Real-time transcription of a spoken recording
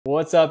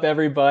What's up,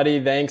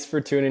 everybody? Thanks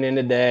for tuning in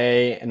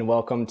today, and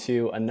welcome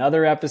to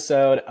another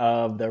episode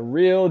of the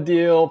Real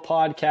Deal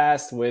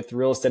podcast with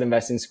Real Estate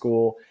Investing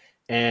School.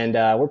 And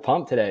we're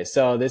pumped today.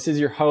 So this is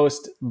your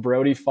host,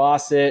 Brody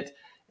Fawcett.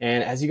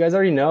 And as you guys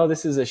already know,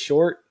 this is a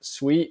short,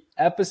 sweet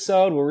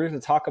episode where we're going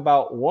to talk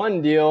about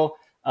one deal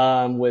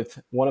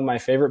with one of my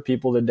favorite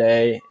people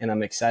today. And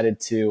I'm excited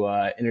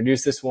to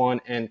introduce this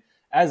one. And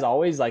as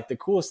always, like the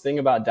coolest thing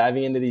about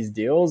diving into these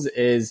deals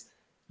is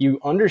you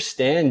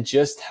understand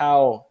just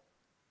how,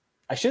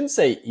 I shouldn't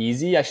say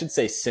easy, I should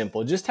say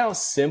simple, just how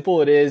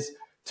simple it is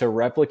to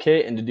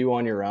replicate and to do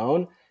on your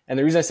own. And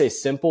the reason I say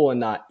simple and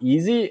not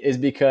easy is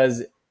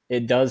because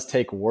it does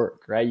take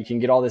work, right? You can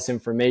get all this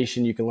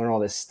information, you can learn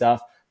all this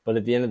stuff, but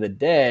at the end of the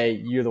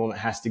day, you're the one that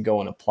has to go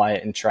and apply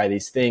it and try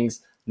these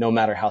things, no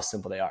matter how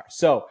simple they are.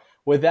 So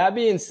with that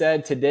being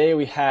said, today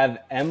we have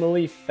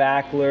Emily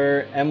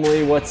Fackler.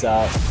 Emily, what's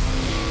up?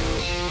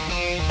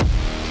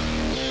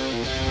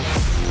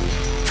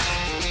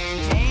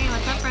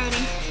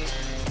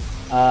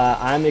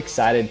 I'm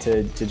excited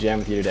to jam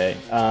with you today.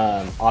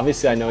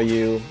 Obviously, I know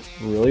you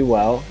really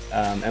well.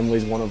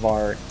 Emily's one of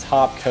our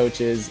top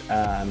coaches.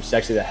 She's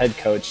actually the head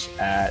coach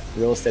at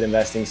Real Estate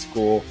Investing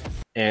School,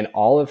 and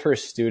all of her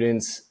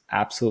students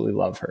absolutely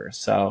love her.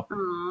 So,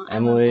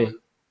 Emily,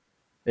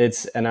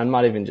 and I'm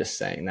not even just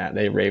saying that,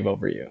 they rave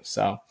over you.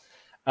 So,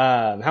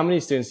 how many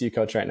students do you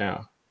coach right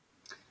now?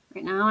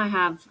 Right now,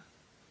 I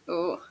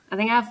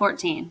think I have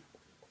 14.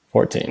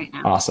 14. Right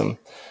now.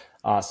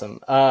 Awesome.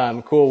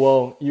 Cool.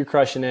 Well, you're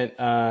crushing it.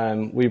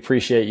 We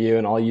appreciate you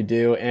and all you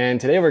do. And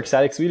today we're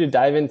excited because we need to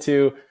dive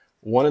into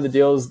one of the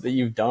deals that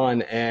you've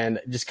done and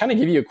just kind of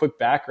give you a quick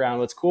background.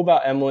 What's cool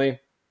about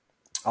Emily,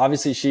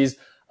 obviously she's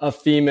a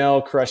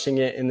female crushing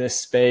it in this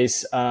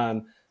space.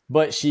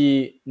 But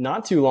she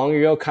not too long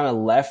ago kind of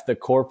left the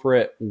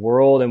corporate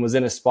world and was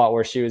in a spot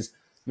where she was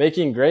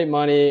making great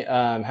money,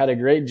 had a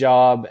great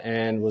job,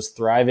 and was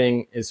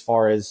thriving as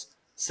far as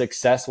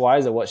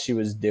success-wise at what she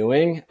was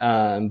doing,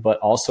 but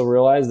also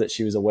realized that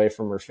she was away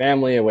from her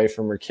family, away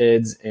from her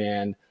kids.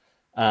 And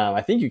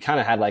I think you kind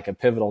of had like a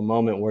pivotal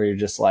moment where you're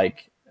just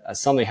like,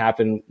 something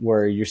happened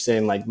where you're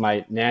saying like,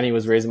 my nanny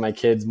was raising my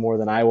kids more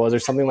than I was, or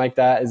something like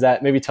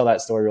that. Maybe tell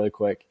that story really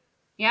quick.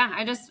 Yeah,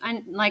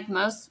 I like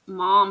most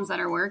moms that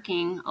are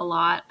working a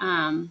lot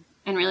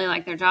and really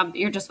like their job,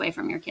 you're just away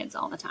from your kids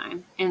all the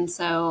time. And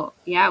so,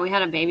 yeah, we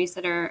had a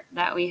babysitter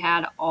that we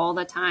had all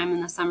the time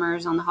in the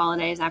summers, on the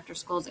holidays, after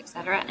schools, et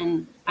cetera.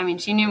 And I mean,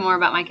 she knew more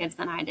about my kids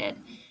than I did.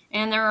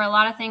 And there were a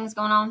lot of things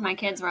going on with my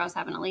kids where I was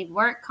having to leave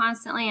work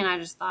constantly. And I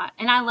just thought,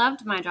 and I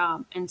loved my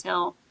job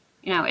until,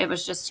 it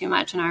was just too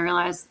much. And I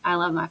realized I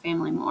love my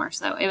family more.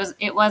 So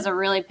it was a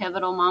really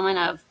pivotal moment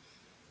of,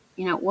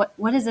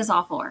 what is this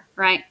all for,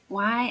 right?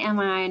 Why am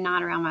I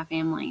not around my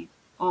family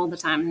all the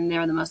time? And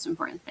they're the most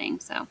important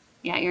thing. So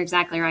yeah, you're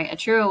exactly right. A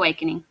true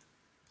awakening.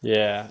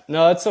 Yeah,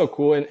 no, that's so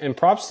cool. And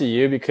props to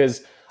you,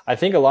 because I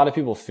think a lot of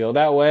people feel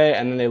that way.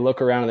 And then they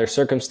look around at their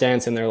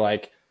circumstance and they're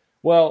like,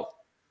 well,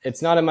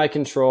 it's not in my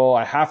control.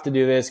 I have to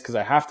do this because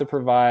I have to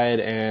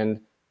provide.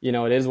 And,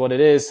 it is what it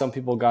is. Some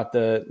people got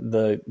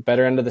the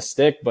better end of the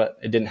stick, but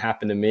it didn't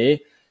happen to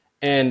me.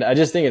 And I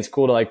just think it's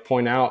cool to like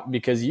point out,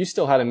 because you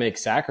still had to make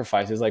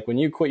sacrifices. Like when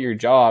you quit your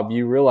job,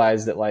 you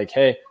realize that like,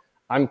 hey,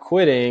 I'm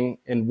quitting.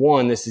 And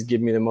one, this is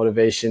giving me the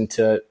motivation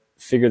to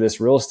figure this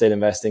real estate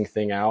investing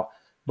thing out.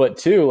 But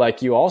two,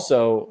 like you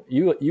also,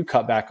 you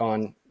cut back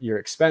on your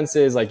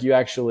expenses. Like you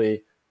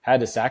actually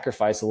had to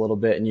sacrifice a little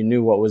bit, and you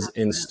knew what was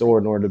in store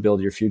in order to build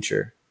your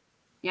future.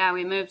 Yeah,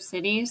 we moved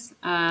cities,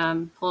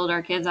 pulled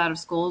our kids out of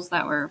schools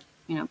that were,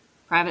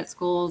 private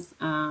schools,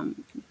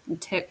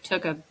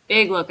 took a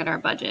big look at our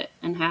budget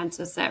and had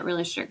to set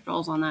really strict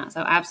rules on that.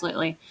 So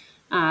absolutely,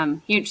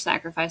 huge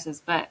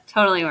sacrifices, but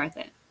totally worth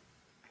it.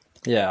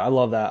 Yeah, I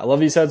love that. I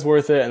love you said it's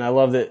worth it. And I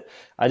love that.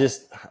 I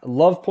just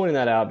love pointing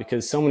that out,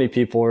 because so many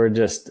people are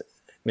just,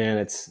 man,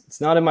 it's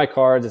not in my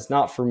cards. It's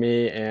not for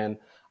me. And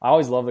I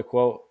always love the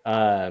quote,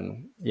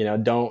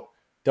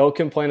 don't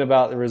complain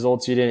about the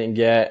results you didn't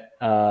get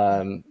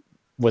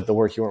with the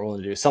work you weren't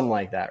willing to do. Something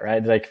like that,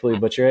 right? Did I completely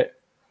butcher it?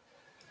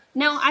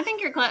 No, I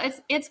think you're close.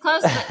 It's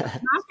close. But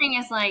my thing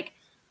is like,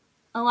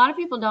 a lot of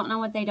people don't know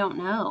what they don't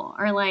know,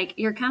 or like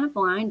you're kind of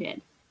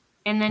blinded.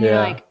 And then you're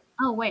like,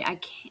 oh, wait, I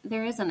can't,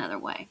 there is another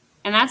way.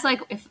 And that's like,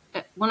 if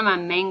one of my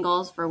main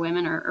goals for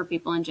women or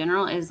people in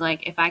general is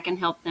like, if I can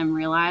help them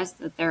realize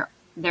that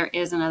there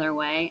is another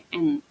way,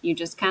 and you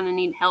just kind of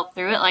need help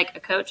through it, like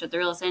a coach at the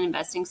Real Estate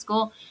Investing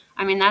School.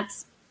 I mean,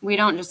 we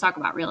don't just talk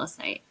about real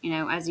estate,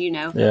 as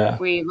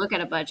we look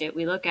at a budget,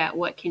 we look at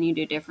what can you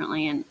do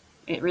differently, and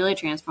it really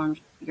transforms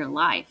your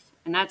life.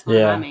 And that's one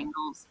of my main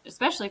goals,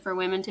 especially for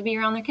women, to be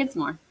around their kids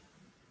more.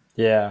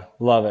 Yeah,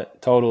 love it.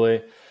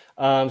 Totally.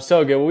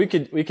 So good. Well,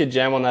 we could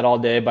jam on that all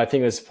day, but I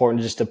think it's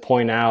important just to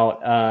point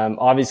out,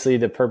 obviously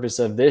the purpose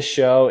of this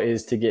show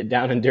is to get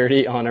down and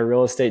dirty on a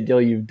real estate deal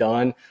you've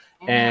done.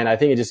 And I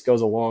think it just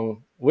goes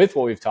along with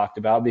what we've talked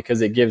about,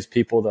 because it gives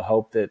people the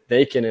hope that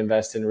they can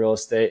invest in real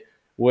estate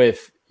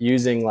with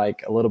using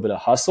like a little bit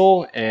of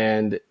hustle,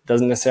 and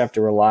doesn't necessarily have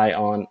to rely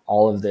on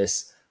all of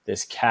this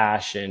this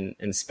cash and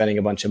spending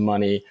a bunch of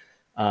money,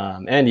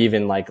 and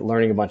even like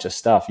learning a bunch of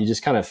stuff. You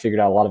just kind of figured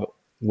out a lot of it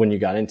when you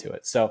got into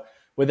it. So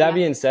with that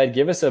being said,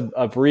 give us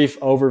a brief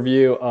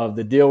overview of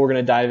the deal we're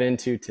going to dive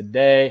into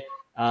today,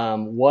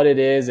 what it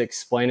is,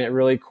 explain it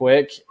really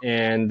quick,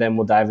 and then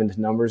we'll dive into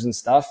numbers and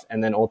stuff,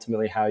 and then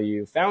ultimately how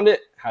you found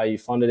it, how you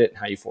funded it, and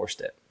how you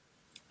forced it.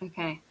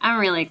 Okay. I'm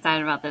really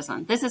excited about this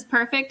one. This is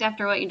perfect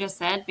after what you just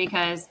said,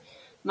 because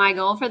my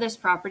goal for this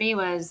property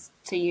was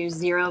to use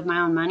zero of my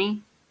own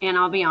money. And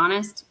I'll be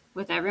honest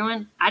with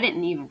everyone, I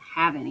didn't even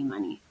have any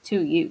money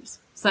to use.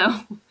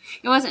 So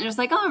it wasn't just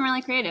like, oh, I'm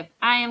really creative.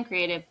 I am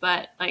creative,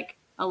 but like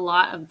a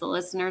lot of the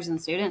listeners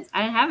and students,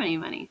 I didn't have any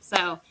money.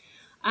 So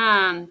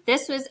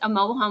this was a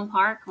mobile home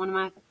park, one of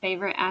my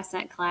favorite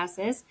asset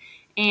classes.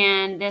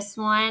 And this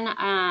one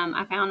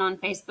I found on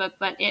Facebook,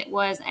 but it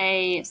was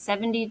a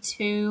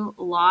 72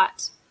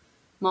 lot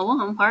mobile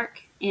home park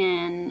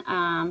in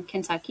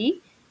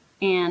Kentucky.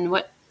 And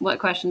what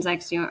questions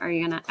next are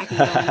you gonna? I can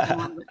go into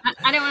one.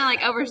 I didn't want to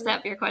like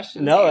overstep your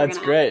questions. No, that's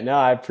great. Ask. No,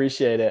 I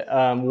appreciate it.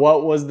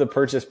 What was the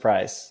purchase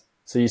price?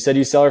 So you said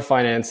you seller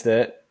financed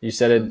it. You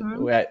said it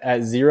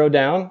at zero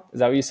down. Is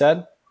that what you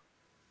said?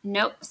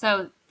 Nope.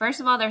 So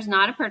first of all, there's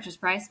not a purchase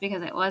price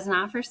because it was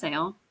not for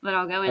sale. But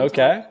I'll go into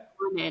okay.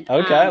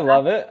 Okay,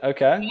 love it.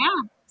 Okay.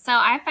 Yeah. So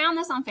I found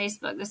this on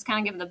Facebook. This kind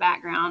of give the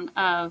background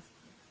of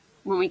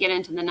when we get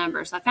into the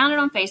numbers. So I found it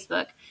on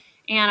Facebook,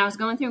 and I was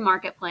going through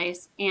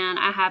Marketplace, and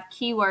I have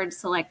keywords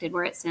selected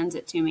where it sends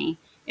it to me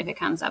if it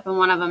comes up. And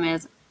one of them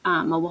is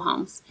mobile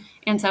homes.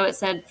 And so it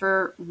said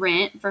for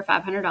rent for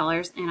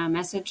 $500. And I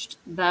messaged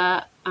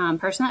the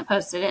person that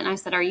posted it, and I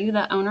said, are you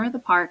the owner of the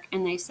park?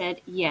 And they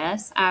said,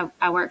 yes,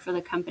 I work for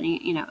the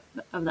company,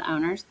 of the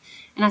owners.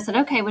 And I said,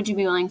 okay, would you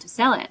be willing to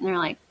sell it? And they're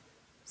like,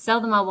 sell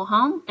the mobile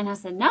home? And I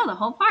said, no, the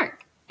whole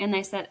park. And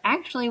they said,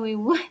 actually, we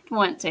would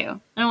want to.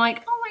 And I'm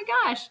like, oh my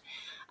gosh.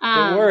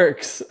 It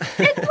works.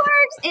 It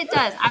works. It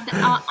does.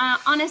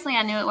 Honestly,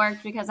 I knew it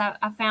worked because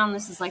I found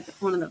this is like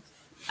one of the,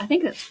 I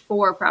think it's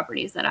 4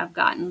 properties that I've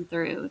gotten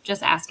through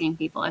just asking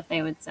people if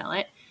they would sell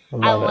it.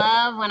 I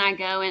love when I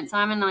go in. So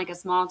I'm in like a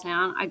small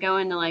town. I go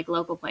into like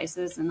local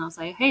places and they'll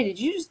say, hey, did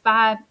you just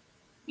buy,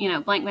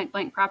 blank, blank,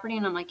 blank property?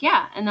 And I'm like,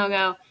 yeah. And they'll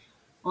go,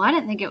 well, I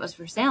didn't think it was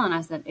for sale. And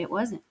I said, it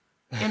wasn't.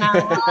 And I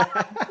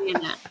love seeing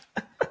that.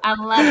 I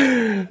love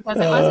it because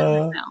it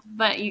wasn't for sale,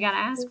 but you got to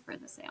ask for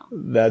the sale.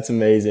 That's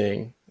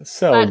amazing.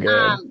 So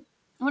good.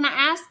 When I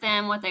asked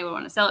them what they would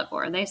want to sell it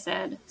for, they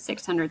said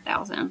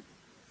 $600,000.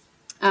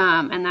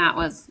 And that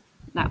was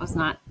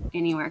not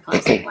anywhere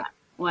close to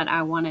what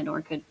I wanted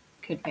or could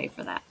pay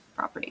for that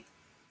property.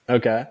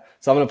 Okay.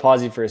 So I'm going to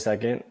pause you for a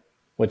second,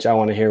 which I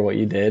want to hear what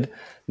you did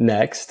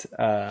next.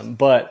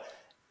 But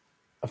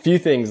a few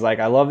things, like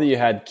I love that you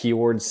had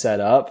keywords set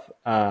up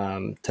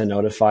to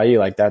notify you.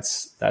 Like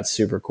that's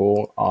super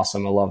cool.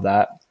 Awesome. I love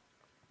that.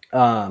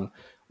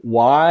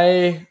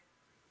 Why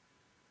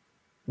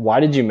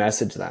did you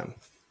message them?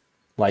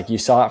 Like you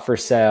saw it for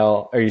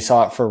sale or you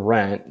saw it for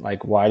rent.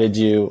 Like why did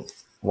you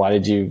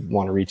want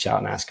to reach out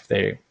and ask if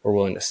they were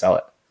willing to sell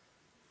it?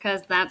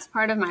 Because that's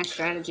part of my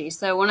strategy.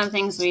 So one of the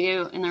things we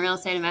do in the real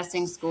estate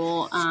investing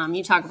school,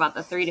 you talk about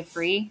the 3 to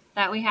free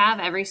that we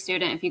have. Every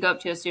student, if you go up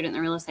to a student in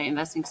the real estate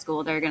investing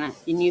school, and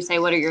you say,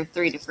 what are your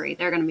 3 to free?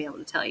 They're going to be able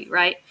to tell you,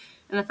 right?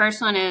 And the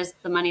first one is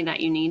the money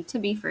that you need to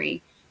be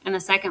free. And the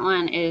second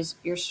one is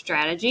your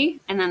strategy.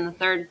 And then the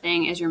third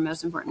thing is your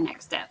most important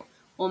next step.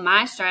 Well,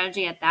 my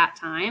strategy at that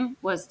time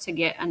was to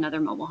get another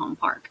mobile home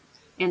park.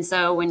 And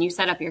so when you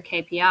set up your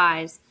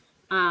KPIs,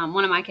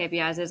 one of my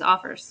KPIs is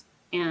offers.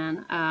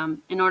 And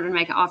in order to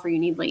make an offer, you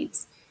need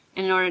leads.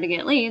 And in order to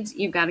get leads,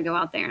 you've got to go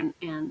out there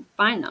and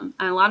find them.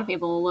 And a lot of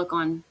people will look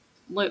on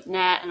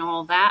LoopNet and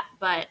all of that.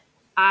 But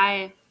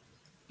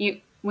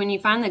when you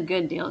find the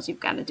good deals, you've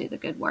got to do the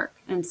good work.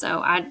 And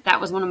so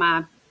that was one of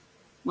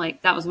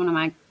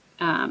my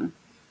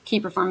key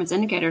performance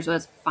indicators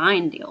was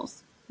find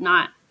deals,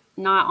 not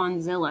on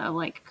Zillow,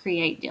 like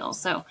create deals.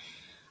 So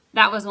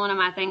that was one of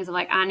my things of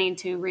like, I need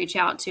to reach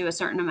out to a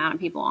certain amount of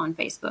people on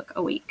Facebook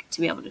a week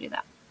to be able to do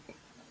that.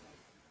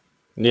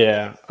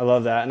 Yeah, I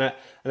love that.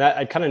 And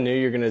I kind of knew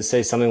you were going to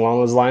say something along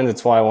those lines.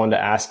 That's why I wanted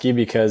to ask you,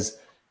 because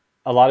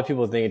a lot of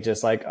people think it's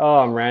just like, oh,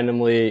 I'm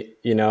randomly,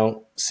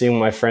 seeing what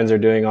my friends are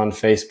doing on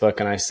Facebook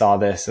and I saw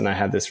this and I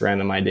had this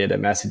random idea to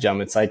message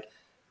them. It's like,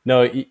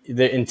 no,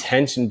 the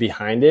intention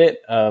behind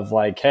it of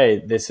like, hey,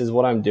 this is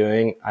what I'm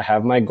doing. I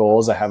have my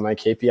goals. I have my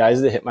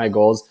KPIs to hit my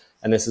goals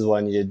and this is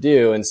what I need to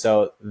do. And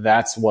so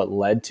that's what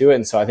led to it.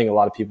 And so I think a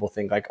lot of people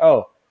think like,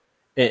 oh,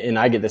 and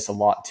I get this a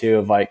lot too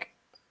of like,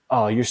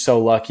 oh, you're so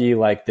lucky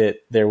like that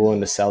they're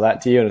willing to sell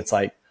that to you. And it's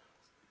like,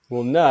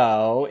 well,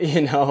 no,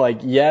 like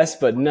yes,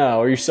 but no.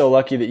 Or you're so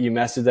lucky that you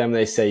message them and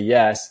they say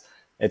yes.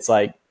 It's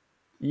like,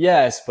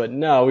 yes, but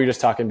no. We were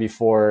just talking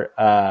before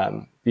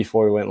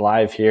we went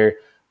live here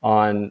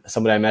on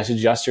somebody I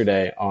messaged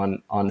yesterday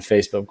on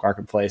Facebook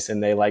Marketplace,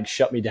 and they like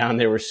shut me down.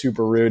 They were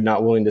super rude,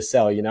 not willing to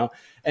sell, And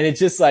it's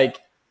just like,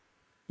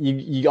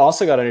 you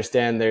also got to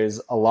understand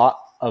there's a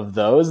lot of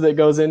those that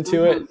goes into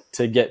Mm-hmm. it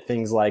to get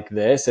things like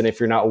this. And if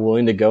you're not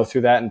willing to go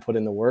through that and put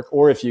in the work,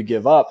 or if you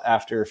give up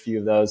after a few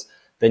of those,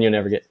 then you'll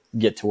never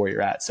get to where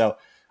you're at. So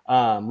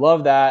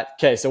love that.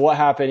 Okay, so what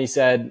happened? He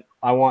said,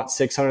 I want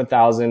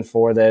 600,000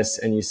 for this.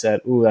 And you said,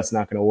 ooh, that's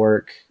not going to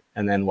work.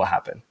 And then what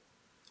happened?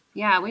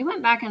 Yeah, we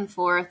went back and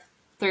forth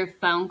through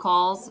phone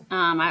calls.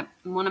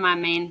 One of my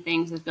main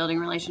things is building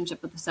a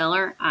relationship with the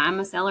seller. I'm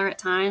a seller at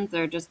times.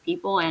 They're just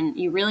people, and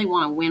you really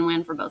want a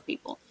win-win for both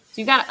people.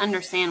 So you've got to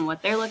understand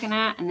what they're looking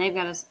at, and they've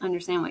got to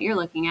understand what you're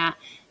looking at.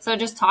 So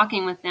just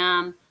talking with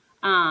them,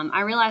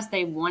 I realized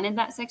they wanted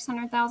that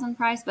 600,000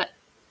 price, but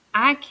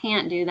I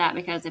can't do that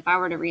because if I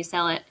were to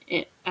resell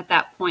it at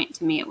that point,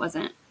 to me, it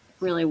wasn't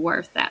really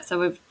worth that.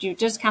 So you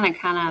just kind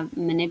of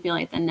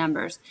manipulate the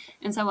numbers.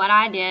 And so what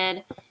I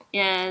did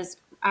is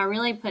I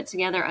really put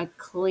together a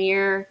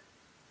clear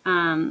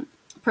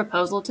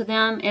proposal to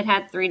them. It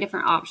had 3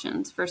 different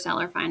options for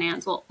seller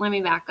finance. Well, let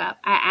me back up.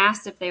 I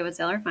asked if they would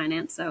seller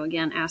finance. So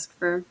again, ask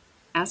for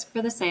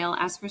the sale,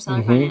 ask for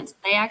seller finance.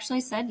 They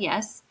actually said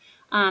yes.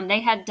 They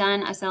had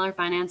done a seller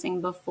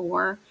financing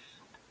before.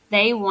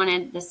 They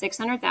wanted the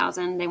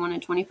 600,000. They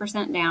wanted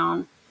 20%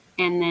 down,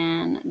 and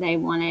then they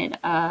wanted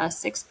a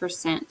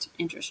 6%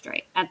 interest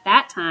rate. At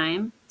that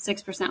time,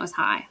 6% was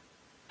high.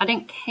 I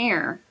didn't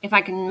care if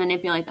I can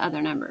manipulate the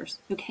other numbers.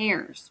 Who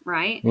cares,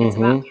 right? It's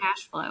about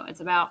cash flow.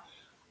 It's about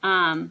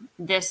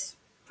this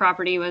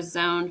property was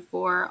zoned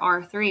for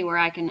R3, where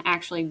I can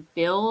actually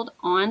build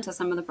onto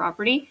some of the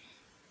property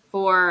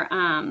for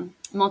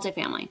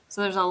multifamily.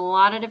 So there's a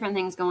lot of different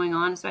things going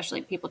on,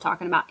 especially people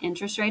talking about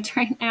interest rates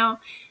right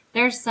now.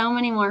 There's so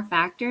many more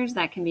factors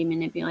that can be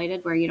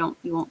manipulated where you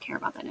won't care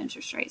about that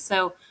interest rate.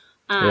 So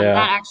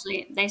that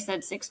actually, they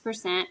said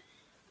 6%.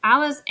 I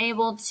was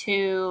able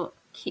to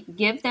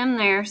give them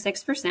their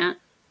 6%,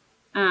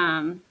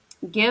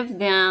 give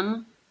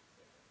them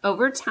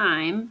over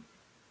time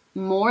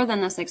more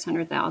than the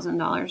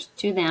 $600,000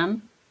 to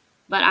them,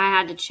 but I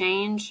had to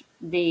change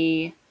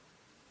the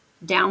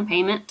down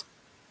payment,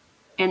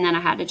 and then I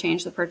had to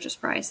change the purchase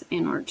price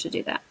in order to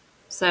do that.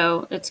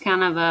 So it's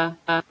kind of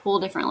a pull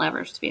different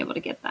levers to be able to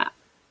get that.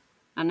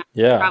 And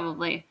that's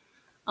probably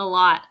a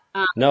lot.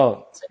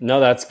 No,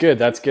 that's good.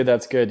 That's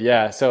good.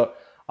 Yeah. So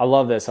I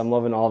love this. I'm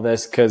loving all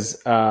this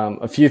because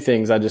a few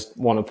things I just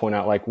want to point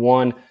out. Like,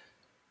 one,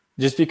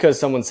 just because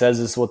someone says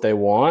this is what they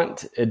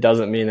want, it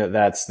doesn't mean that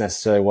that's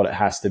necessarily what it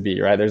has to be,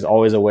 right? There's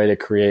always a way to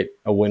create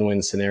a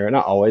win-win scenario.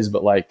 Not always,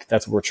 but like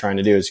that's what we're trying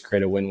to do, is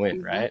create a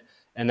win-win, right?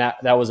 And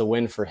that was a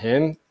win for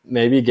him,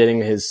 maybe getting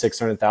his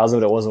 600,000,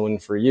 but it wasn't a win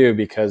for you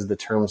because the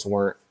terms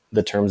weren't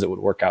the terms that would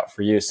work out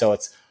for you. So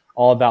it's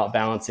all about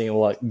balancing and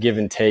what give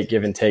and take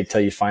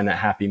till you find that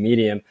happy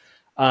medium.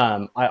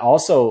 I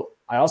also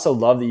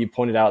love that you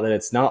pointed out that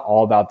it's not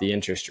all about the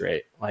interest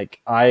rate. Like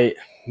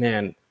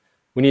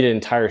we need an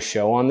entire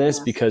show on this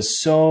because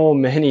so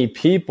many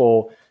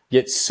people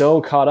get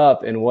so caught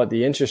up in what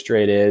the interest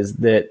rate is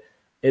that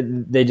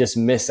they just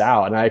miss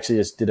out. And I actually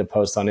just did a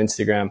post on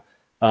Instagram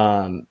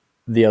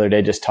the other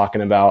day just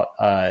talking about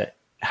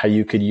how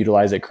you could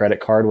utilize a credit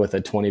card with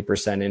a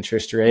 20%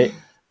 interest rate.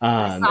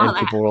 And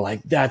people were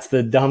like, that's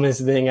the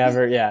dumbest thing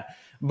ever. Yeah.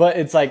 But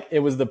it's like, it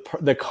was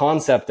the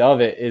concept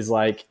of it is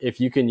like, if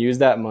you can use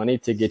that money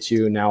to get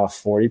you now a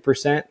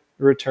 40%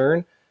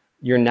 return,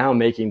 you're now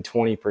making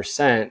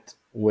 20%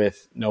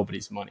 with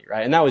nobody's money.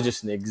 Right. And that was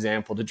just an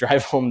example to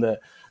drive home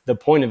the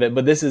point of it.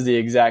 But this is the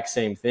exact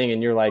same thing.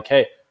 And you're like,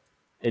 hey,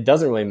 it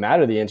doesn't really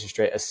matter the interest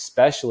rate,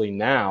 especially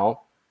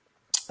now.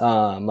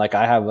 Like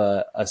I have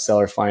a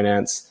seller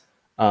finance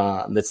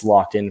that's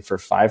locked in for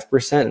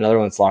 5%. Another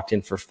one's locked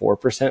in for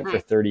 4% for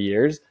 30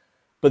 years.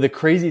 But the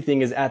crazy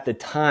thing is at the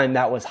time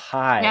that was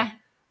high. Yeah.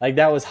 Like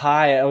that was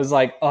high. I was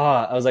like,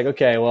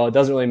 okay, well, it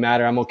doesn't really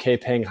matter. I'm okay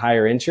paying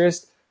higher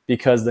interest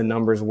because the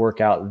numbers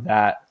work out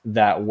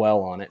that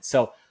well on it.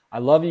 So I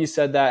love you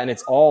said that. And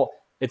it's all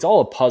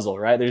a puzzle,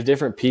 right? There's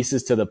different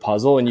pieces to the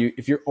puzzle. And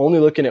if you're only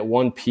looking at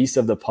one piece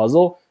of the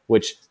puzzle,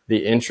 which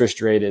the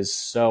interest rate is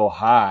so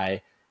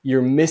high,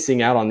 you're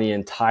missing out on the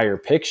entire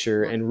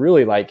picture. And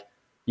really, like,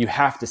 you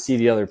have to see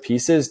the other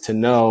pieces to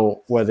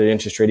know whether the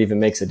interest rate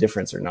even makes a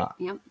difference or not.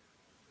 Yep.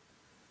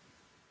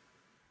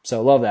 So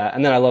I love that.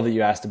 And then I love that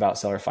you asked about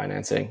seller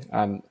financing.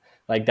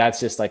 Like that's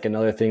just like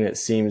another thing that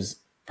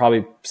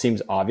probably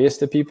seems obvious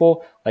to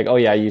people. Like, oh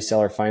yeah, you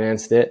seller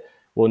financed it.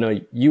 Well, no,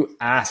 you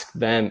asked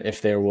them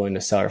if they're willing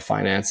to seller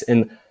finance.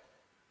 And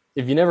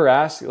if you never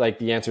ask, like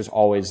the answer is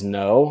always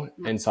no.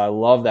 And so I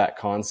love that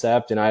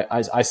concept. And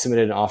I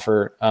submitted an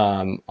offer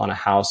on a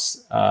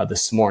house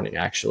this morning,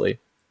 actually.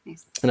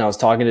 Nice. And I was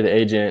talking to the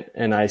agent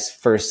and I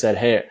first said,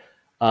 hey,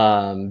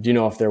 do you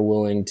know if they're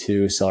willing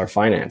to seller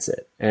finance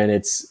it? And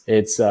it's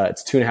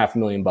 $2.5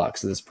 million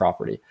of this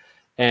property.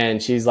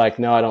 And she's like,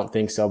 no, I don't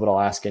think so, but I'll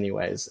ask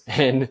anyways.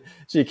 And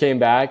she came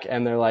back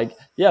and they're like,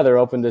 yeah, they're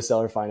open to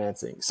seller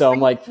financing. So I'm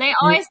like, they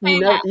always say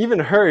that. Even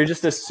her, you're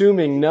just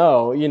assuming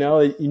no, you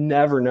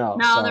never know.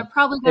 No, so, they're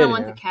probably going to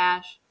want the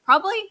cash.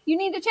 Probably you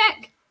need to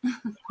check.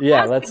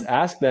 Yeah, let's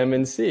ask them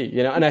and see,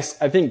 And I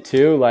think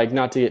too, like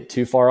not to get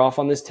too far off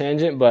on this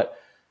tangent, but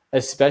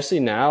especially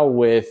now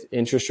with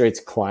interest rates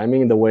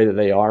climbing the way that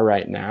they are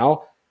right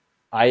now,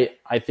 I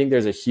think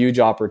there's a huge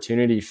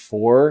opportunity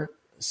for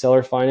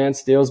seller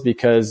finance deals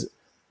because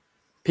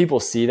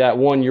people see that.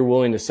 One, you're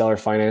willing to seller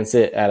finance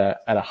it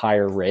at a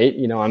higher rate.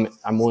 You know,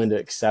 I'm willing to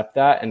accept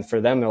that. And for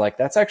them, they're like,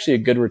 that's actually a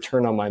good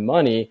return on my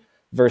money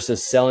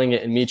versus selling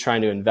it and me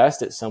trying to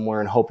invest it somewhere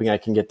and hoping I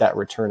can get that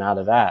return out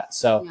of that.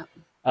 So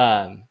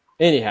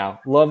anyhow,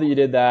 love that you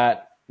did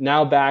that.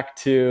 Now back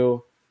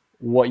to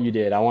what you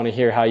did. I want to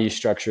hear how you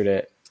structured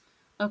it.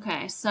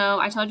 Okay. So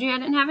I told you I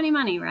didn't have any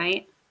money,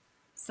 right?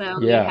 So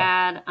we Yeah.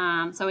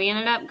 had, so we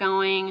ended up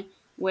going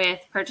with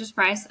purchase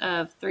price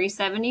of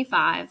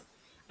 $375.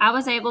 I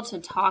was able to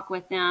talk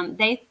with them.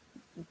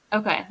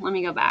 Okay, let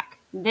me go back.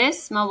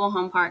 This mobile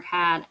home park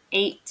had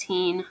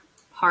 18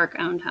 park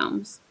owned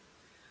homes.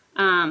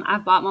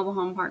 I've bought mobile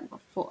home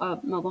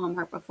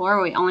park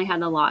before. We only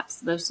had the lots.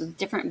 Those are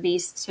different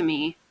beasts to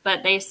me.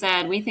 But they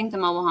said, we think the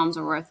mobile homes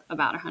are worth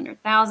about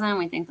 $100,000.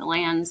 We think the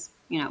land's,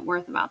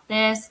 worth about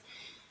this.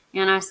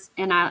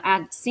 And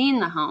I'd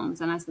seen the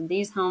homes, and I said,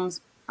 these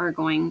homes are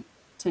going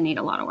to need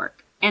a lot of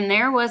work. And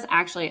there was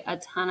actually a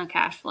ton of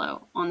cash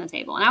flow on the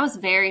table. And I was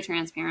very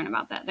transparent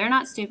about that. They're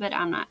not stupid.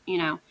 I'm not,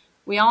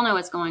 we all know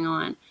what's going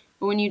on.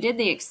 But when you did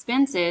the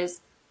expenses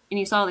and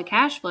you saw the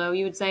cash flow,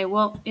 you would say,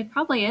 well, it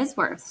probably is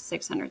worth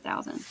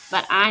 $600,000.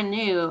 But I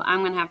knew I'm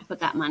going to have to put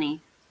that money,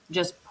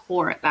 just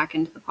pour it back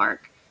into the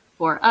park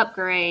for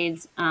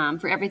upgrades,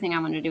 for everything I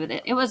wanted to do with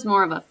it. It was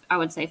more of a, I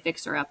would say,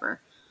 fixer-upper.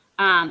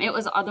 It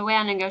was the way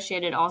I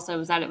negotiated also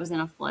was that it was in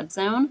a flood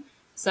zone.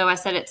 So I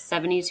said it's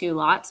 72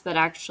 lots, but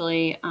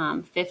actually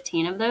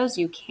 15 of those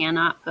you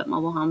cannot put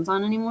mobile homes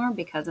on anymore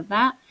because of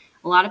that.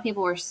 A lot of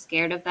people were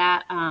scared of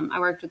that. I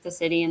worked with the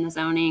city and the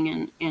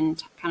zoning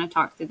and kind of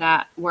talked through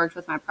that, worked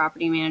with my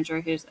property manager,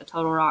 who's a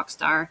total rock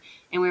star.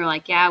 And we were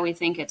like, yeah, we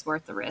think it's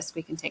worth the risk.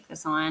 We can take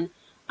this on.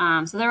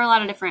 So there were a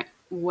lot of different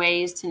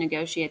ways to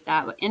negotiate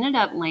that, but ended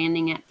up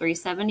landing at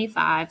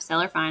 $375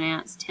 seller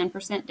finance,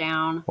 10%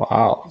 down,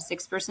 wow,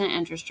 6%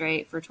 interest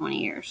rate for 20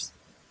 years.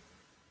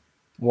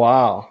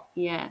 Wow.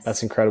 Yes.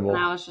 That's incredible.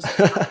 And I was just,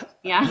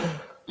 yeah.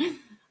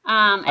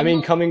 I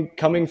mean,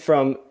 coming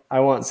from,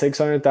 I want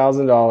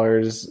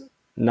 $600,000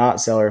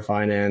 not seller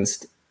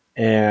financed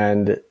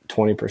and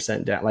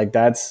 20% down. Like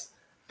that's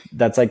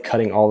like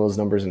cutting all those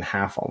numbers in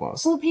half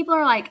almost. Well, people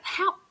are like,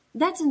 how?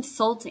 That's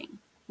insulting.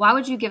 Why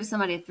would you give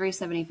somebody a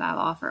 $375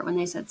 offer when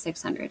they said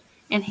 $600?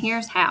 And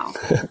here's how.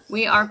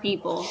 We are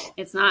people.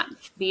 It's not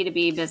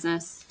B2B,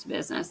 business to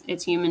business.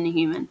 It's human to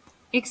human.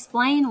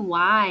 Explain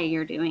why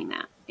you're doing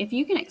that. If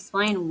you can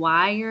explain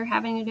why you're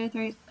having to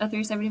do a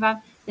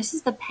 $375, this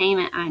is the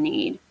payment I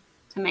need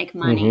to make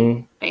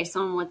money based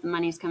on what the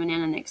money's coming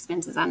in and the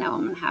expenses I know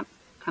I'm going to have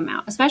come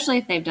out, especially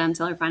if they've done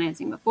seller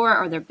financing before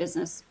or they're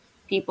business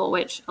people,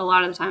 which a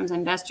lot of the times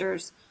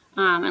investors,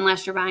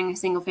 unless you're buying a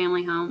single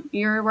family home,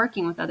 you're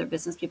working with other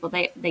business people.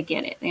 They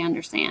get it. They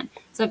understand.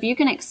 So if you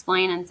can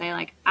explain and say,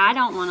 like, I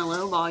don't want to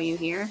lowball you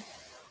here.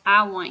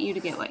 I want you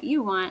to get what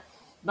you want,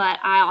 but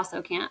I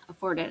also can't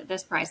afford it at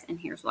this price, and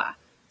here's why.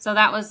 So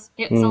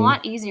it's a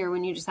lot easier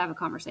when you just have a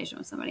conversation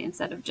with somebody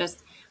instead of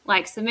just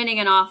like submitting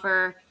an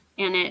offer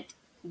and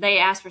they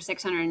ask for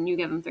 $600 and you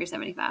give them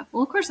 $375.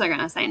 Well, of course they're going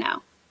to say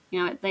no.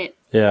 They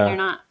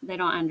don't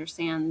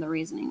understand the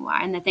reasoning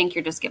why, and they think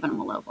you're just giving them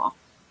a low ball.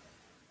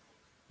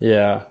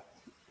 Yeah,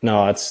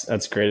 no,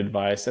 that's great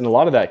advice. And a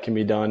lot of that can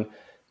be done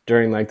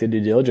during like the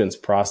due diligence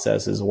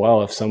process as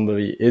well. If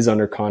somebody is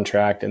under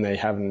contract and they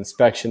have an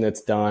inspection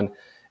that's done,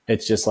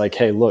 it's just like,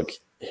 hey, look,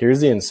 here's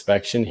the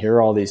inspection. Here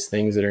are all these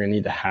things that are going to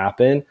need to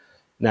happen.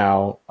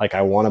 Now, like,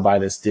 I want to buy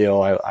this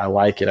deal. I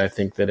like it. I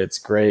think that it's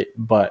great,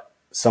 but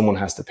someone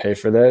has to pay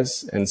for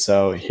this. And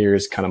so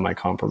here's kind of my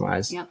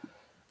compromise. Yep.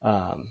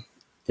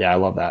 Yeah, I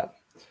love that.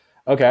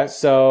 Okay.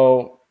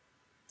 So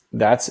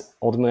that's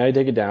ultimately how you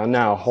take it down.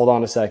 Now, hold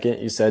on a second.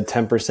 You said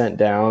 10%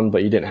 down,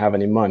 but you didn't have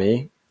any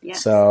money.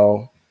 Yes.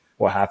 So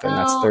what happened?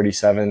 That's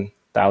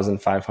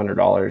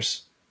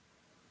 $37,500.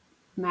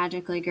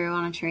 Magically grew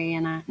on a tree,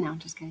 and no, I'm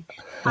just kidding.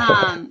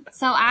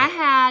 So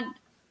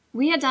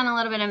we had done a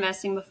little bit of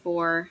investing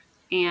before,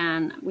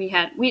 and we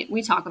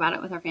talk about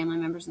it with our family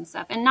members and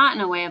stuff, and not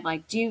in a way of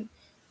like, can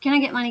I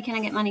get money? Can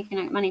I get money? Can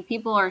I get money?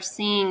 People are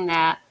seeing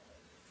that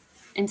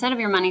instead of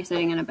your money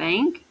sitting in a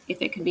bank, if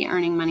it could be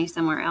earning money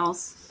somewhere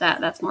else,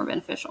 that's more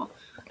beneficial.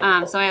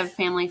 So I have a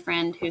family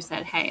friend who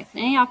said, hey, if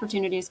any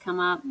opportunities come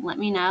up, let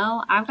me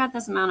know. I've got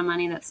this amount of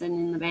money that's sitting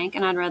in the bank,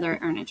 and I'd rather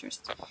earn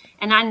interest.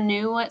 And I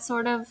knew what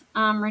sort of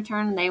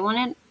return they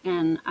wanted,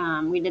 and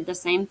we did the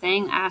same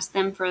thing. I asked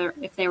them for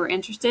if they were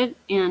interested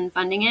in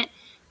funding it.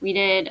 We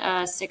did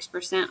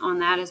 6% on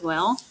that as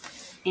well.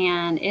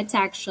 And it's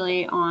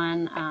actually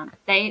on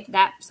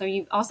so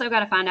you've also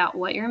got to find out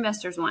what your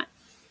investors want.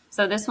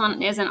 So this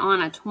one isn't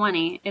on a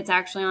 20. It's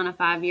actually on a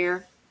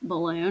 5-year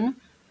balloon.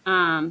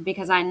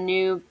 Because I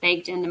knew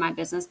baked into my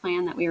business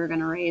plan that we were going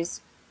to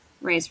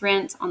raise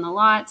rents on the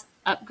lots,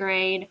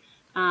 upgrade,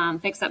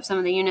 fix up some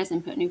of the units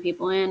and put new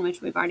people in,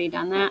 which we've already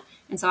done that.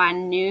 And so I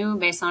knew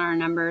based on our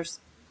numbers,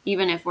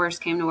 even if worse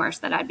came to worse,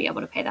 that I'd be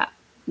able to pay that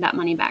that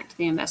money back to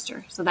the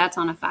investor. So that's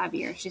on a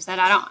 5-year. She said,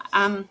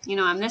 I'm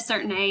this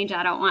certain age.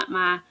 I don't want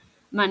my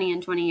money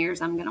in 20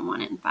 years. I'm going to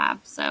want it in 5.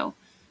 So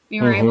we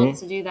were able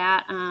to do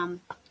that.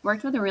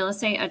 Worked with a real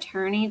estate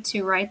attorney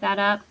to write that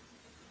up.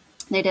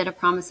 They did a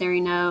promissory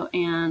note,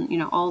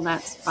 and all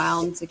that's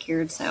filed and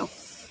secured. So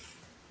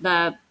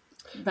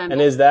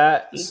and is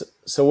that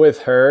so with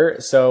her?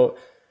 So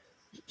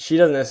she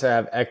doesn't necessarily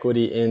have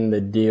equity in the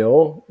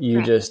deal. You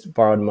Correct. Just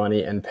borrowed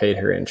money and paid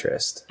her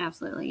interest.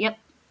 Absolutely. Yep.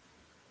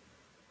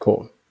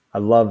 Cool. I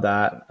love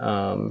that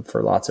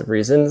for lots of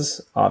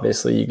reasons.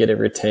 Obviously, you get to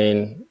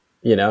retain,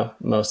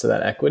 most of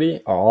that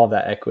equity or all of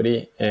that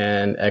equity,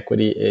 and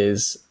equity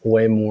is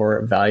way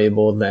more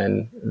valuable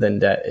than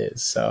debt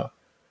is. So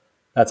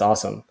that's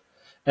awesome.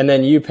 And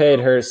then you paid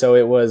her.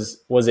 So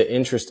was it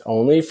interest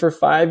only for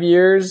 5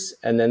 years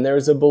and then there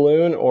was a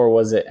balloon, or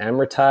was it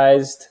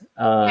amortized?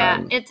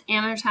 Yeah, it's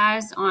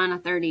amortized on a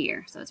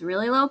 30-year. So it's a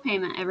really low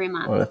payment every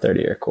month. On a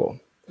 30-year.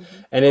 Cool.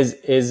 And is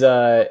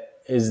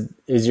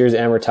yours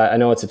amortized? I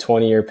know it's a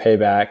 20-year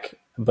payback,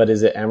 but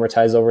is it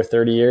amortized over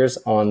 30 years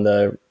on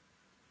the,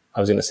 I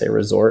was going to say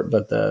resort,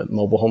 but the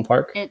mobile home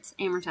park? It's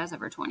amortized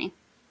over 20.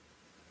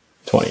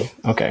 20.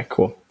 Okay,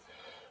 cool.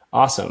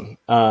 Awesome.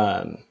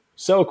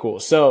 So cool.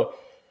 So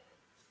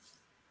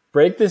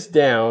break this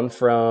down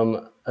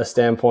from a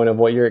standpoint of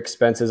what your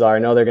expenses are. I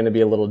know they're going to be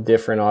a little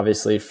different,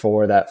 obviously,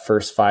 for that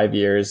first 5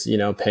 years,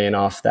 paying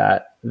off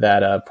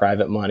that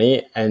private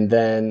money. And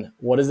then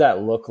what does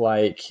that look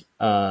like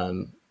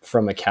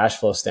from a cash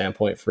flow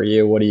standpoint for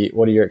you? What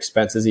are your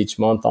expenses each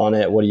month on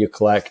it? What do you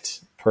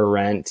collect per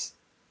rent?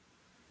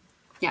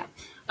 Yeah.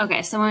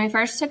 Okay. So when we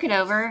first took it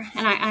over,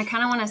 and I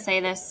kind of want to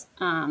say this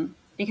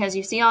because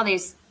you see all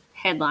these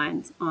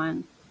headlines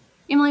on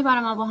Emily bought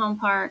a mobile home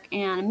park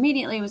and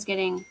immediately was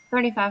getting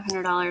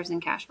 $3,500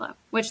 in cash flow,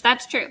 which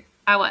that's true.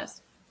 I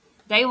was.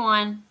 Day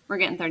one, we're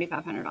getting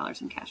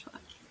 $3,500 in cash flow.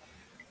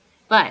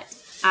 But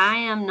I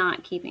am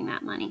not keeping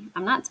that money.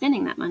 I'm not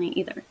spending that money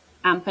either.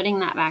 I'm putting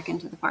that back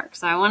into the park.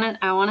 So I want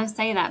to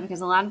say that because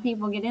a lot of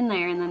people get in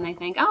there and then they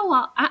think, oh,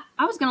 well,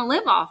 I was going to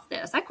live off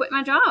this. I quit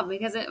my job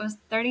because it was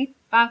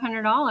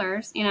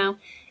 $3,500,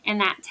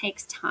 and that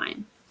takes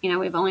time.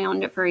 We've only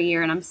owned it for a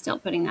year and I'm still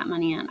putting that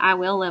money in. I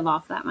will live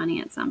off that money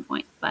at some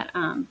point, but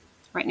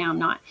right now I'm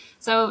not.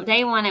 So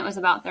day one, it was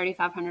about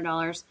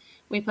 $3,500.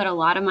 We put a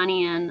lot of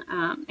money in,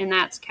 and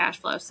that's cash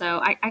flow. So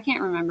I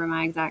can't remember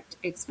my exact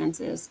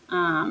expenses.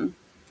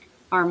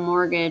 Our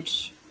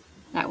mortgage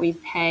that we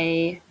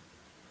pay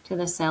to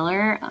the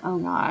seller. Oh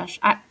gosh,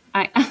 I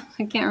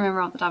can't remember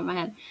off the top of my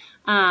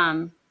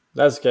head.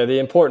 That's okay. The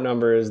important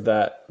number is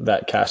that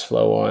cash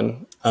flow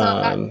one.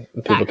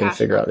 People can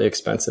figure out the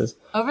expenses.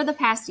 Over the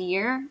past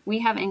year, we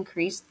have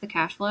increased the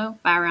cash flow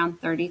by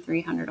around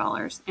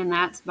 $3,300. And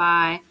that's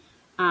by,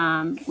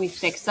 we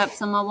fixed up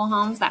some mobile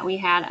homes that we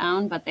had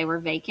owned, but they were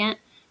vacant.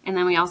 And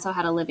then we also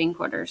had a living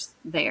quarters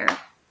there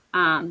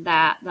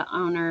that the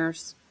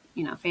owner's,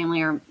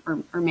 family or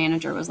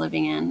manager was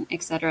living in,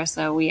 et cetera.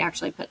 So we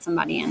actually put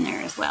somebody in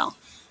there as well.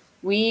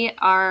 We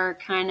are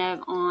kind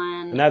of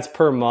on... And that's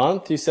per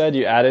month? You said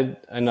you added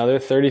another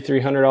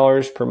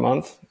 $3,300 per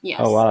month? Yes.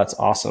 Oh, wow. That's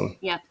awesome.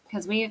 Yep.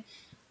 Because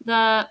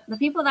the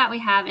people that we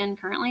have in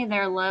currently,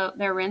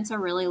 their rents are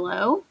really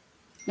low.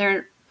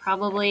 They're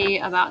probably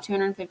about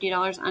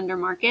 $250 under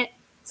market.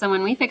 So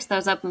when we fixed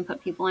those up and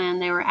put people in,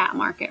 they were at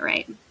market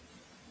rate,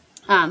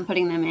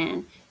 putting them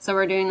in. So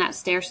we're doing that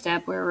stair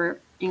step where we're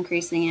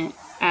increasing it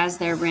as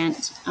their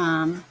rent,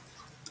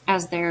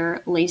 as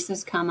their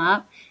leases come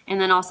up. And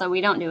then also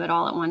we don't do it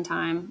all at one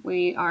time.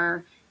 We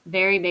are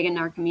very big in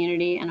our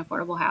community and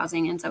affordable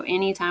housing. And so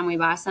anytime we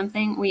buy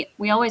something,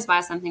 we always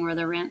buy something where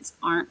the rents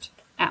aren't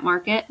at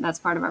market. That's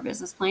part of our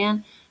business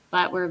plan.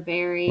 But we're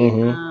very,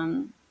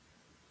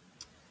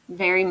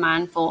 very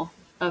mindful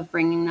of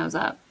bringing those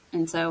up.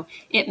 And so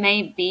it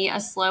may be a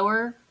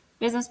slower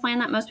business plan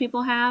that most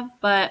people have,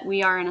 but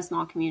we are in a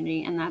small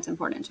community and that's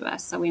important to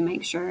us. So we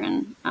make sure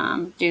and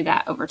do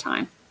that over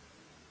time.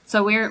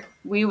 So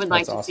we would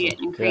like to see it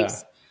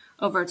increase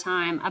over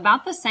time,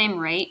 about the same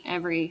rate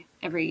every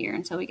year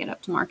until we get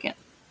up to market.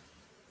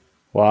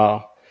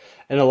 Wow.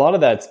 And a lot of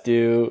that's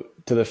due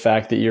to the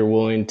fact that you're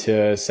willing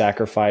to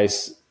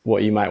sacrifice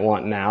what you might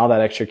want now,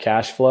 that extra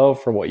cash flow,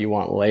 for what you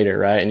want later,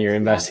 right? And you're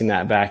investing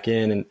that back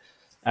in. And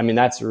I mean,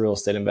 that's real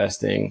estate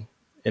investing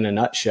in a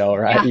nutshell,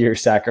 right? Yeah. You're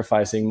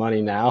sacrificing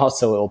money now,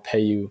 so it'll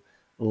pay you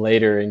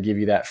later and give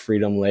you that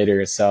freedom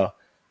later. So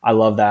I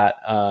love that.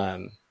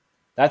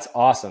 That's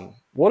awesome.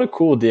 What a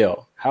cool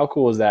deal. How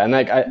cool is that? And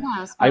like,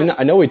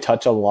 I know we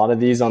touch a lot of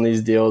these on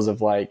these deals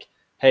of like,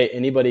 hey,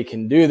 anybody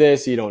can do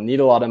this. You don't need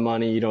a lot of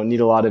money. You don't need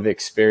a lot of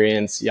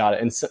experience, yada.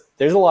 And so,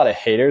 there's a lot of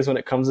haters when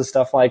it comes to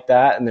stuff like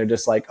that. And they're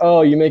just like,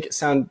 oh, you make it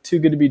sound too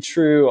good to be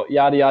true,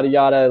 yada, yada,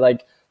 yada.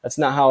 Like, that's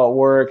not how it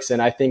works.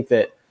 And I think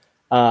that,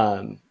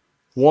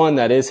 one,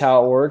 that is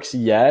how it works.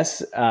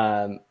 Yes.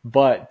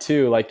 But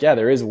two, like, yeah,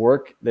 there is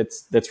work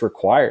that's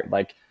required.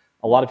 Like,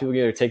 a lot of people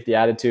either take the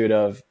attitude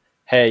of,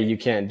 hey, you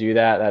can't do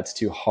that. That's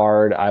too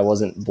hard. I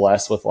wasn't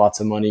blessed with lots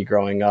of money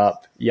growing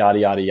up, yada,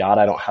 yada,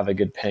 yada. I don't have a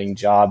good paying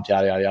job,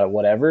 yada, yada, yada,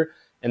 whatever.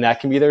 And that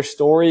can be their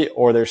story,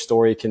 or their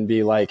story can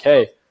be like,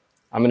 hey,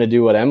 I'm going to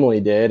do what Emily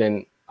did,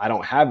 and I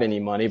don't have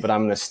any money, but I'm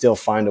going to still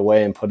find a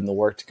way and put in the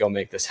work to go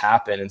make this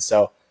happen. And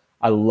so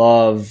I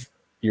love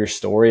your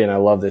story, and I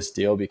love this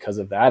deal because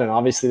of that. And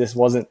obviously this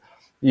wasn't,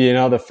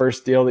 the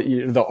first deal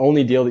the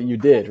only deal that you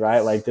did,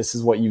 right? Like, this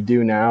is what you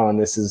do now. And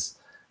this is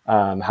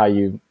how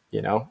you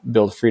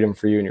build freedom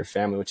for you and your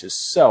family, which is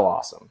so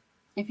awesome.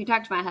 If you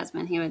talk to my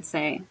husband, he would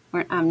say,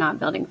 I'm not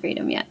building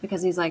freedom yet,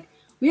 because he's like,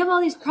 we have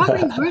all these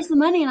properties. Where's the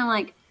money? And I'm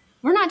like,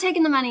 we're not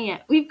taking the money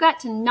yet. We've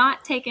got to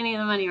not take any of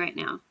the money right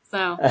now.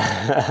 So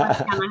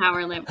that's kind of how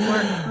we're living.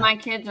 My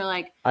kids are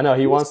like, I know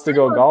he wants to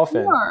go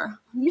golfing.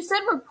 You said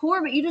we're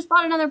poor, but you just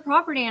bought another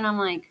property. And I'm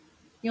like,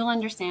 you'll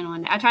understand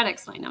one day. I try to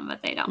explain them,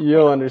 but they don't.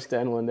 You'll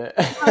understand one day.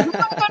 Like, we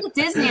want to go to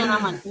Disney. And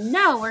I'm like,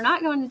 no, we're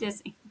not going to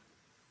Disney.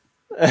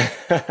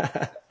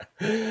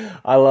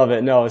 I love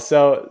it. No,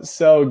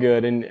 so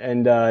good.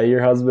 And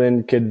your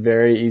husband could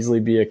very easily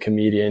be a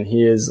comedian.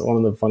 He is one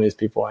of the funniest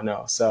people I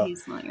know. So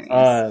he's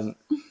hilarious.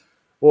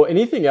 Well,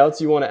 anything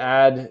else you want to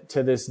add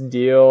to this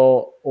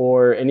deal,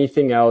 or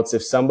anything else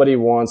if somebody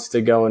wants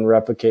to go and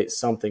replicate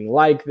something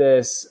like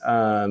this?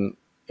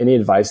 Any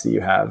advice that you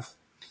have?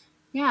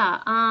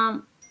 Yeah.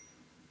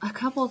 A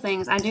couple of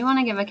things. I do want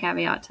to give a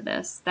caveat to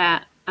this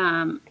that,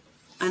 and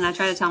I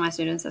try to tell my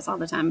students this all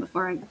the time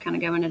before I kind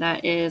of go into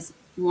that, is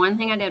one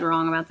thing I did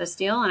wrong about this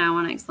deal, and I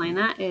want to explain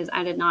that, is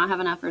I did not have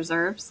enough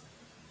reserves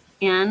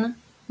in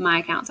my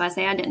account. So I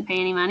say I didn't pay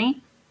any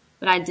money,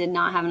 but I did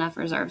not have enough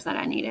reserves that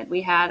I needed.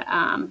 We had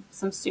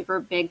some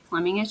super big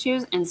plumbing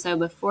issues. And so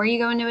before you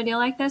go into a deal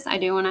like this, I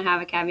do want to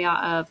have a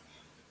caveat of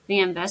the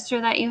investor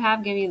that you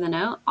have give you the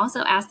note. Also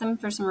ask them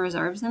for some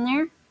reserves in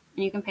there, and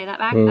you can pay that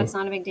back. That's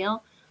not a big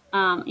deal.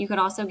 You could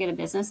also get a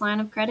business line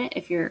of credit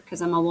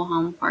because a mobile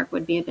home park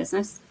would be a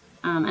business,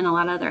 and a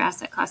lot of other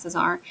asset classes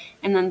are.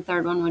 And then the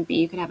third one would be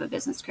you could have a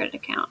business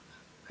credit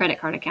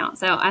card account.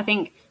 So I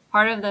think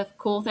part of the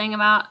cool thing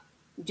about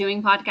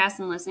doing podcasts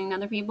and listening to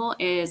other people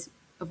is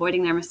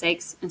avoiding their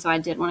mistakes. And so I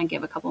did want to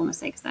give a couple of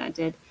mistakes that I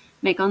did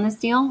make on this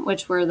deal,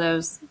 which were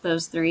those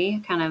three,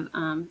 kind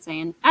of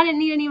saying, I didn't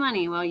need any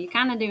money. Well, you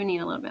kind of do need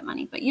a little bit of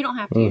money, but you don't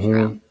have to use your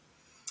own.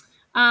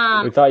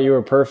 We thought you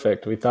were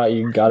perfect. We thought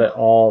you got it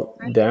all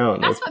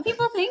down. That's what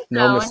people think,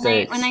 no though.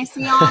 Mistakes. When they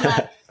see all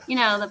the,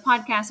 the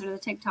podcast or the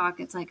TikTok,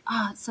 it's like,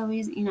 oh, it's so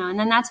easy, and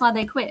then that's why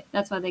they quit.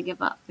 That's why they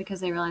give up, because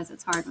they realize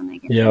it's hard when they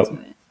get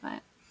into it.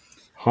 But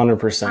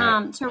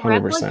 100%. To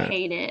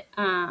replicate it,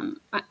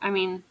 I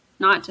mean,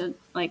 not to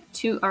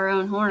toot our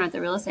own horn at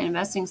the real estate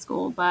investing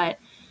school, but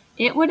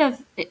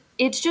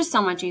it's just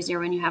so much easier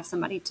when you have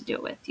somebody to do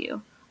it with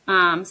you.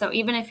 So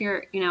even if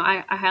you're,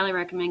 I highly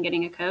recommend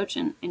getting a coach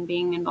and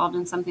being involved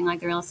in something like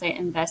the real estate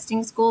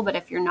investing school. But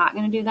if you're not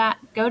going to do that,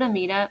 go to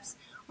meetups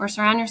or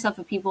surround yourself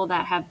with people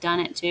that have done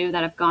it too,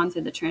 that have gone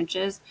through the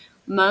trenches.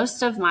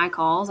 Most of my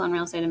calls on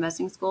real estate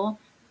investing school,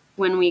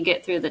 when we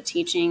get through the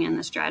teaching and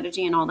the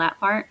strategy and all that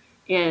part,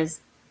 is,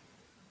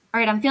 all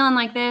right, I'm feeling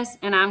like this,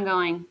 and I'm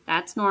going,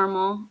 that's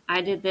normal.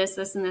 I did this,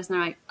 this, and this. And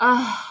they're like,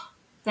 oh,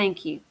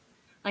 thank you.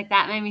 Like,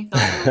 that made me feel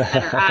so much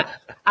better.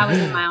 I was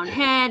in my own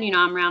head.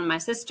 I'm around my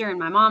sister and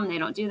my mom, and they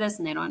don't do this,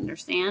 and they don't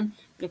understand.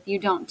 But if you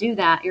don't do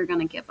that, you're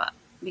going to give up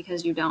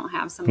because you don't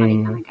have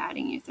somebody kind of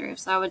guiding you through.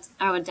 So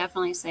I would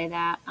definitely say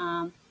that.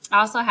 I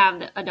also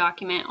have a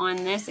document on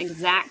this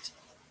exact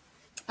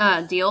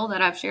deal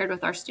that I've shared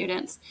with our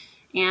students,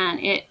 and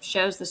it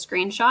shows the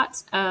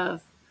screenshots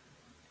of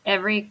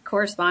every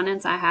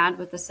correspondence I had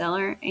with the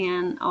seller,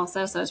 and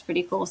also, so it's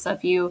pretty cool. So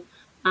if you,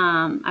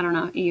 I don't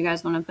know, you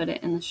guys want to put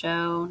it in the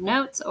show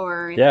notes,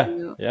 or if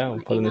we'll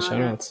put it in the show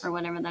notes or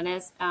whatever that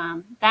is.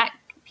 That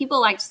people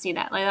like to see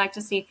that. They like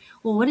to see,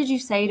 well, what did you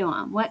say to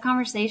him? What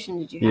conversation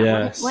did you have?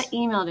 Yes. What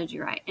email did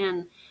you write?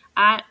 And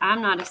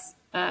I'm not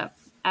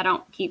I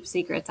don't keep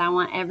secrets. I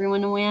want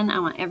everyone to win. I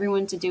want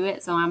everyone to do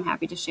it. So I'm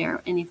happy to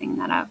share anything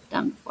that I've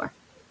done before.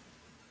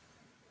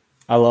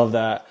 I love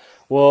that.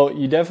 Well,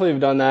 you definitely have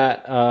done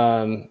that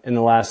in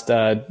the last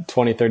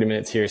 20, 30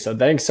 minutes here. So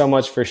thanks so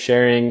much for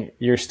sharing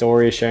your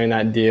story, sharing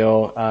that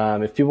deal.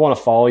 If people want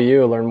to follow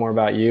you or learn more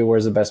about you,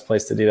 where's the best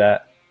place to do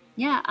that?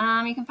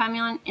 Yeah, you can find me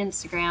on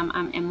Instagram.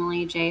 I'm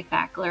Emily J.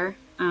 Fackler.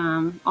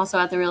 Also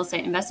at the Real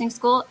Estate Investing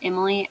School,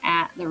 Emily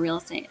at the Real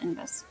Estate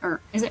or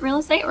is it Real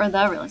Estate or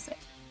the Real Estate?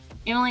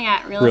 Emily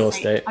at Real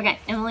Estate. Okay,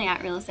 Emily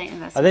at Real Estate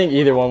Investing. I think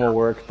either one will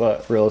work,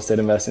 but Real Estate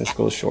Investing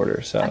School is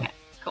shorter. So okay,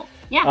 cool.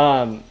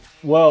 Yeah.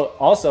 Well,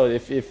 also,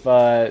 if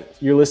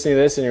you're listening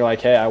to this and you're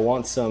like, hey, I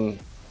want some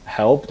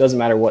help, doesn't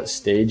matter what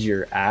stage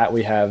you're at,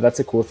 that's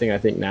a cool thing. I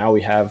think now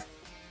we have,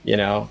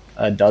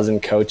 a dozen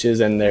coaches,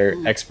 and their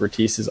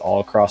expertise is all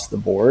across the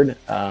board,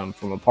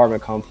 from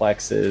apartment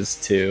complexes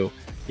to,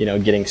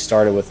 getting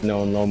started with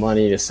no and low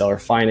money to seller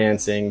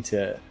financing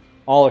to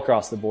all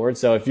across the board.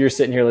 So if you're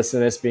sitting here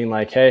listening to this being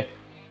like, hey,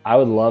 I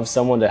would love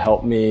someone to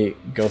help me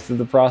go through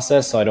the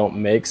process so I don't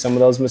make some of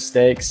those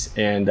mistakes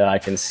and I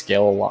can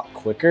scale a lot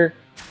quicker,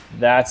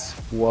 that's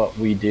what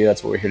we do.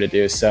 That's what we're here to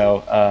do.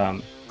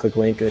 So click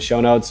link in the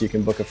show notes. You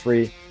can book a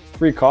free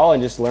call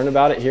and just learn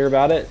about it, hear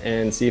about it,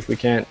 and see if we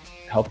can't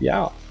help you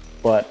out.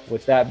 But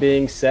with that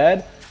being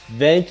said,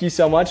 thank you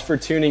so much for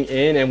tuning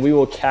in, and we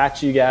will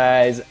catch you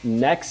guys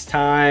next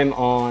time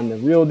on The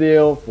Real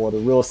Deal for the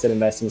Real Estate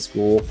Investing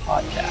School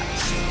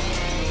podcast.